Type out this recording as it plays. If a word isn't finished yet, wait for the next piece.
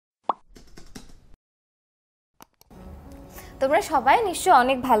তোমরা সবাই নিশ্চয়ই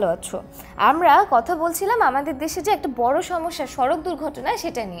অনেক ভালো আছো। আমরা কথা বলছিলাম আমাদের দেশে যে একটা বড় সমস্যা সড়ক দুর্ঘটনা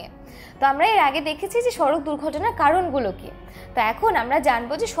সেটা নিয়ে। তো আমরা এর আগে দেখেছি যে সড়ক দুর্ঘটনার কারণগুলো কী। তো এখন আমরা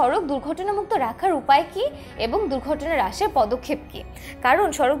জানবো যে সড়ক দুর্ঘটনামুক্ত রাখার উপায় কী এবং দুর্ঘটনা হ্রাসের পদক্ষেপ কী। কারণ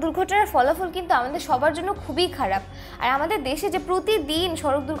সড়ক দুর্ঘটনার ফলাফল কিন্তু আমাদের সবার জন্য খুবই খারাপ। আর আমাদের দেশে যে প্রতিদিন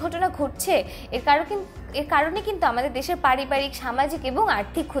সড়ক দুর্ঘটনা ঘটছে এর কারণে কিন্তু আমাদের দেশের পারিবারিক, সামাজিক এবং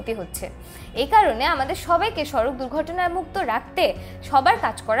আর্থিক ক্ষতি হচ্ছে। এই কারণে আমাদের সবাইকে সড়ক দুর্ঘটনা মুক্ত রাখতে সবার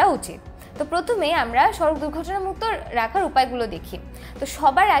কাজ করা উচিত। তো প্রথমে আমরা সড়ক দুর্ঘটনা মুক্ত রাখার উপায়গুলো দেখি। তো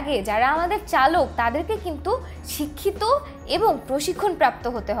সবার আগে যারা আমাদের চালক তাদেরকে কিন্তু শিক্ষিত এবং প্রশিক্ষণপ্রাপ্ত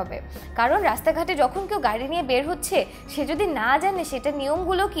হতে হবে। কারণ রাস্তাঘাটে যখন কেউ গাড়ি নিয়ে বের হচ্ছে সে যদি না জানে সেটা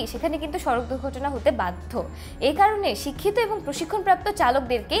নিয়মগুলো কি, সেখানে কিন্তু সড়ক দুর্ঘটনা হতে বাধ্য। এই কারণে শিক্ষিত এবং প্রশিক্ষণপ্রাপ্ত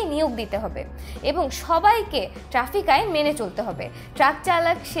চালকদেরকেই নিয়োগ দিতে হবে এবং সবাইকে ট্রাফিক আইন মেনে চলতে হবে। ট্রাক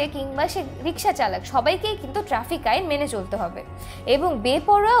চালক সে কিংবা সে রিক্সা চালক সবাইকেই কিন্তু ট্রাফিক আইন মেনে চলতে হবে এবং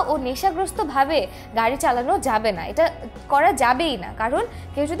বেপরোয়া ও নেশাগ্রস্তভাবে গাড়ি চালানো যাবে না, এটা করা যাবেই না। কারণ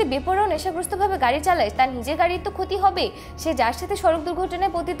কেউ যদি বেপরোয়া ও নেশাগ্রস্তভাবে গাড়ি চালায় তার নিজের গাড়ির তো ক্ষতি হবে, সে যার সাথে সড়ক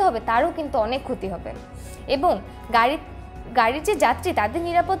দুর্ঘটনায় পতিত হবে তারও কিন্তু অনেক ক্ষতি হবে। এবং গাড়ির যে যাত্রী তাদের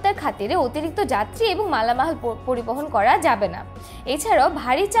নিরাপত্তার খাতিরে অতিরিক্ত যাত্রী এবং মালামাল পরিবহন করা যাবে না। এছাড়াও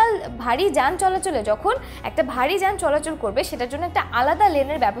ভারী যান চলাচলে যখন একটা ভারী যান চলাচল করবে সেটার জন্য একটা আলাদা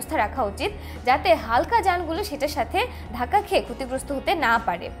লেনের ব্যবস্থা রাখা উচিত, যাতে হালকা যানগুলো সেটার সাথে ধাক্কা খেয়ে ক্ষতিগ্রস্ত হতে না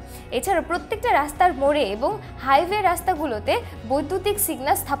পারে। এছাড়াও প্রত্যেকটা রাস্তার মোড়ে এবং হাইওয়ে রাস্তাগুলোতে বৈদ্যুতিক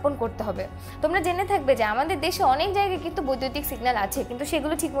সিগন্যাল স্থাপন করতে হবে। তোমরা জেনে থাকবে যে আমাদের দেশে অনেক জায়গায় কিন্তু বৈদ্যুতিক সিগন্যাল আছে, কিন্তু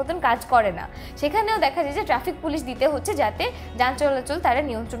সেগুলো ঠিক মতন কাজ করে না। সেখানেও দেখা যায় যে ট্রাফিক পুলিশ দিতে হচ্ছে যাতে যান চলাচল তারা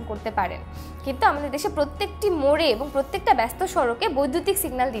নিয়ন্ত্রণ করতে পারেন। কিন্তু আমাদের দেশে প্রত্যেকটি মোড়ে এবং প্রত্যেকটা ব্যস্ত সড়কে বৈদ্যুতিক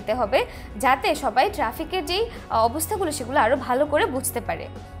সিগন্যাল দিতে হবে, যাতে সবাই ট্রাফিকের যেই অবস্থাগুলো সেগুলো আরও ভালো করে বুঝতে পারে।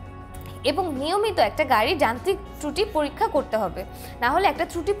 এবং নিয়মিত একটা গাড়ির যান্ত্রিক ত্রুটি পরীক্ষা করতে হবে, না হলে একটা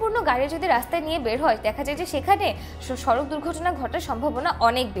ত্রুটিপূর্ণ গাড়ি যদি রাস্তায় নিয়ে বের হয় দেখা যায় যে সেখানে সড়ক দুর্ঘটনা ঘটার সম্ভাবনা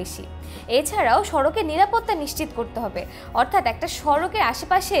অনেক বেশি। এছাড়াও সড়কের নিরাপত্তা নিশ্চিত করতে হবে, অর্থাৎ একটা সড়কের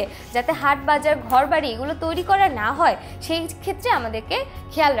আশেপাশে যাতে হাট বাজার, ঘরবাড়ি এগুলো তৈরি করা না হয় সেই ক্ষেত্রে আমাদেরকে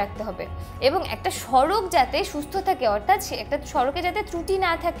খেয়াল রাখতে হবে। এবং একটা সড়ক যাতে সুস্থ থাকে, অর্থাৎ একটা সড়কে যাতে ত্রুটি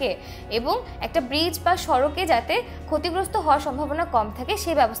না থাকে এবং একটা ব্রিজ বা সড়কে যাতে ক্ষতিগ্রস্ত হওয়ার সম্ভাবনা কম থাকে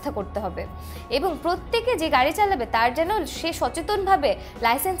সেই ব্যবস্থা করতে হবে। এবং প্রত্যেকে যে গাড়ি চালাবে তার যেন সে সচেতনভাবে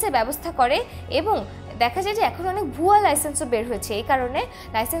লাইসেন্সের ব্যবস্থা করে। এবং দেখা যায় যে এখন অনেক ভুয়া লাইসেন্সও বের হয়েছে, এই কারণে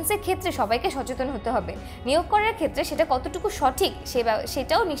লাইসেন্সের ক্ষেত্রে সবাইকে সচেতন হতে হবে। নিয়োগ করার ক্ষেত্রে সেটা কতটুকু সঠিক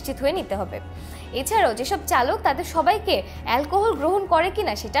সেটাও নিশ্চিত হয়ে নিতে হবে। এছাড়াও যেসব চালক তাদের সবাইকে অ্যালকোহল গ্রহণ করে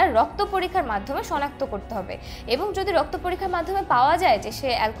কিনা সেটা রক্ত পরীক্ষার মাধ্যমে শনাক্ত করতে হবে। এবং যদি রক্ত পরীক্ষার মাধ্যমে পাওয়া যায় যে সে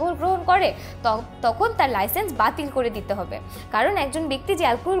অ্যালকোহল গ্রহণ করে তখন তার লাইসেন্স বাতিল করে দিতে হবে। কারণ একজন ব্যক্তি যে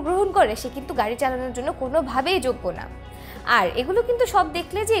অ্যালকোহল গ্রহণ করে সে কিন্তু গাড়ি চালানোর জন্য কোনোভাবেই যোগ্য না। আর এগুলো কিন্তু সব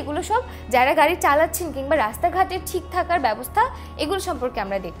দেখলে যে এগুলো সব যারা গাড়ি চালাচ্ছেন কিংবা রাস্তাঘাটের ঠিক থাকার ব্যবস্থা এগুলো সম্পর্কে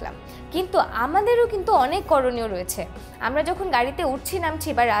আমরা দেখলাম, কিন্তু আমাদেরও কিন্তু অনেক করণীয় রয়েছে। আমরা যখন গাড়িতে উঠছি নামছি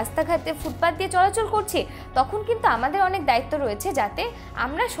বা রাস্তাঘাটে ফুটপাত দিয়ে চলাচল করছি তখন কিন্তু আমাদের অনেক দায়িত্ব রয়েছে যাতে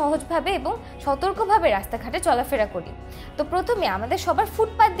আমরা সহজভাবে এবং সতর্কভাবে রাস্তাঘাটে চলাফেরা করি। তো প্রথমে আমাদের সবার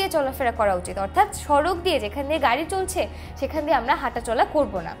ফুটপাত দিয়ে চলাফেরা করা উচিত, অর্থাৎ সড়ক দিয়ে যেখান দিয়ে গাড়ি চলছে সেখান দিয়ে আমরা হাঁটাচলা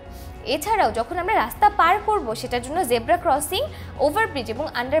করব না। এছাড়াও যখন আমরা রাস্তা পার করব সেটার জন্য জেব্রা ক্রসিং, ওভারব্রিজ এবং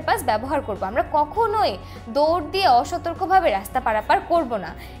আন্ডারপাস ব্যবহার করব। আমরা কখনোই দৌড় দিয়ে অসতর্কভাবে রাস্তা পারাপার করব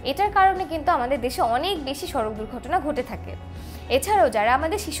না, এটার কারণে কিন্তু আমাদের দেশে অনেক বেশি সড়ক দুর্ঘটনা ঘটে থাকে। এছাড়াও যারা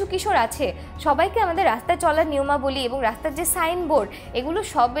আমাদের শিশু কিশোর আছে সবাইকে আমাদের রাস্তায় চলার নিয়মাবলী এবং রাস্তার যে সাইনবোর্ড এগুলো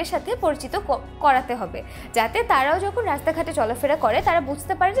সবের সাথে পরিচিত করাতে হবে, যাতে তারাও যখন রাস্তাঘাটে চলাফেরা করে তারা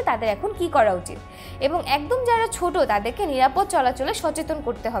বুঝতে পারে যে তাদের এখন কি করা উচিত। এবং একদম যারা ছোট তাদেরকে নিরাপদ চলাচলে সচেতন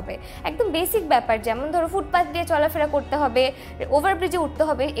করতে হবে। একদম বেসিক ব্যাপার, যেমন ধরো ফুটপাথ দিয়ে চলাফেরা করতে হবে, ওভারব্রিজে উঠতে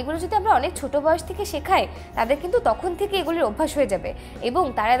হবে, এগুলো যদি আমরা অনেক ছোট বয়স থেকে শেখাই তাদের কিন্তু তখন থেকে এগুলির অভ্যাস হয়ে যাবে এবং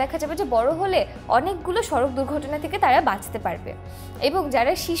তারা দেখা যাবে যে বড় হলে অনেকগুলো সড়ক দুর্ঘটনা থেকে তারা বাঁচতে পারবে। এবং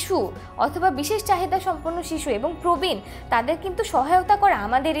যারা শিশু অথবা বিশেষ চাহিদা সম্পন্ন শিশু এবং প্রবীণ তাদের কিন্তু সহায়তা করা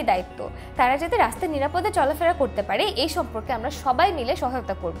আমাদেরই দায়িত্ব। তারা যাতে রাস্তায় নিরাপদে চলাফেরা করতে পারে এই সম্পর্কে আমরা সবাই মিলে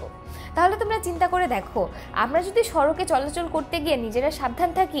সহায়তা করব। তাহলে তোমরা চিন্তা করে দেখো, আমরা যদি সড়কে চলাচল করতে গিয়ে নিজেরা সাবধান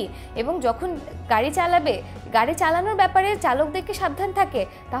থাকি এবং যখন গাড়ি চালানোর ব্যাপারে চালকদেরকে সাবধান থাকে,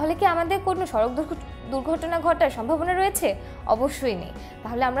 তাহলে কি আমাদের কোনো সড়ক দুর্ঘটনা ঘটার সম্ভাবনা রয়েছে? অবশ্যই নেই।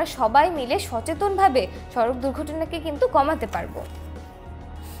 তাহলে আমরা সবাই মিলে সচেতনভাবে সড়ক দুর্ঘটনাকে কিন্তু কমাতে পারবো।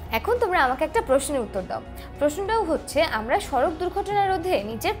 এখন তোমরা আমাকে একটা প্রশ্নের উত্তর দাও। প্রশ্নটাও হচ্ছে আমরা সড়ক দুর্ঘটনা রোধে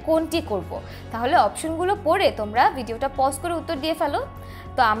নিচের কোনটি করব? তাহলে অপশনগুলো পড়ে তোমরা ভিডিওটা পজ করে উত্তর দিয়ে ফেলো।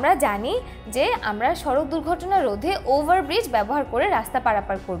 তো আমরা জানি যে আমরা সড়ক দুর্ঘটনা রোধে ওভারব্রিজ ব্যবহার করে রাস্তা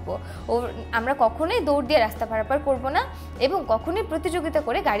পারাপার করব। আমরা কখনোই দৌড় দিয়ে রাস্তা পারাপার করব না এবং কখনোই প্রতিযোগিতা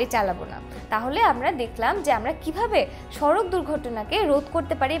করে গাড়ি চালাবো না। তাহলে আমরা দেখলাম যে আমরা কিভাবে সড়ক দুর্ঘটনাকে রোধ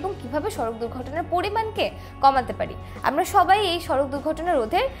করতে পারি এবং কিভাবে সড়ক দুর্ঘটনার পরিমাণকে কমাতে পারি। আমরা সবাই এই সড়ক দুর্ঘটনা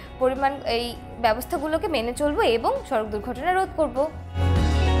রোধের এই ব্যবস্থাগুলোকে মেনে চলবো এবং সড়ক দুর্ঘটনা রোধ করব।